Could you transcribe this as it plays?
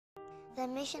The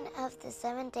mission of the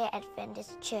Seventh-day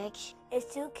Adventist Church is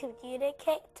to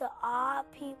communicate to all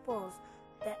peoples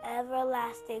the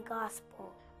everlasting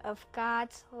gospel of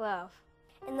God's love.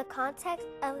 In the context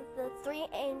of the three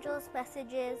angels'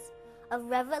 messages of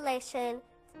Revelation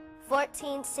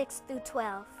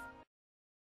 14:6-12.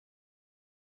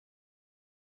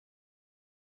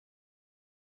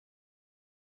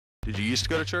 Did you used to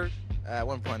go to church? At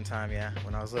one point in time, yeah,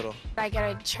 when I was little. I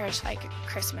go to church like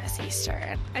Christmas,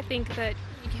 Easter. I think that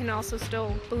you can also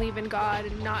still believe in God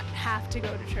and not have to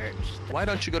go to church. Why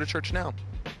don't you go to church now?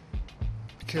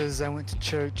 Because I went to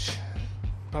church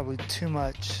probably too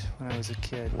much when I was a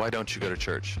kid. Why don't you go to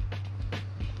church?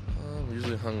 I'm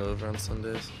usually hungover on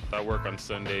Sundays. I work on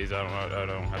Sundays. I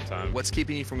don't have time. What's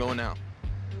keeping you from going now?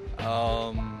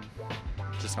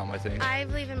 Just not my thing. I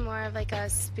believe in more of like a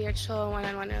spiritual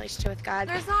one-on-one relationship with God.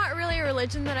 There's not really a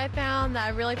religion that I found that I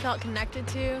really felt connected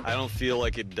to. I don't feel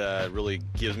like it really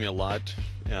gives me a lot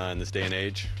in this day and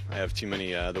age. I have too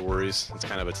many other worries. It's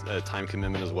kind of a time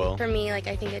commitment as well. For me, like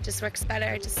I think it just works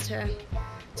better just to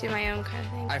do my own kind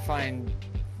of thing. I find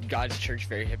God's church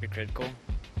very hypocritical,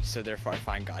 so therefore I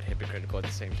find God hypocritical at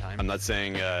the same time. I'm not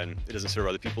saying it doesn't serve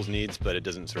other people's needs, but it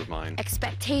doesn't serve mine.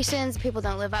 Expectations people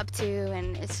don't live up to,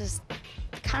 and it's just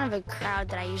kind of a crowd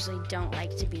that I usually don't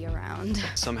like to be around.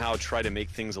 Somehow try to make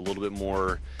things a little bit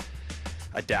more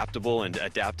adaptable and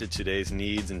adapted to today's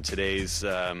needs and today's,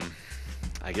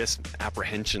 I guess,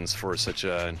 apprehensions for such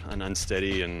an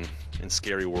unsteady and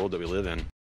scary world that we live in.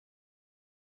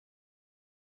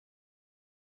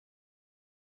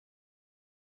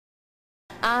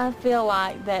 I feel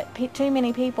like that too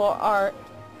many people are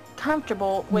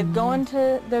comfortable with going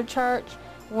to their church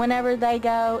whenever they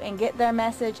go and get their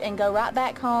message and go right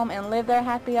back home and live their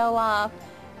happy old life,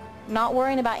 not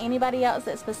worrying about anybody else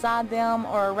that's beside them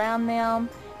or around them,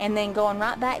 and then going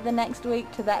right back the next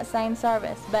week to that same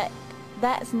service. But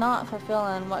that's not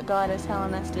fulfilling what God is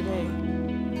telling us to do.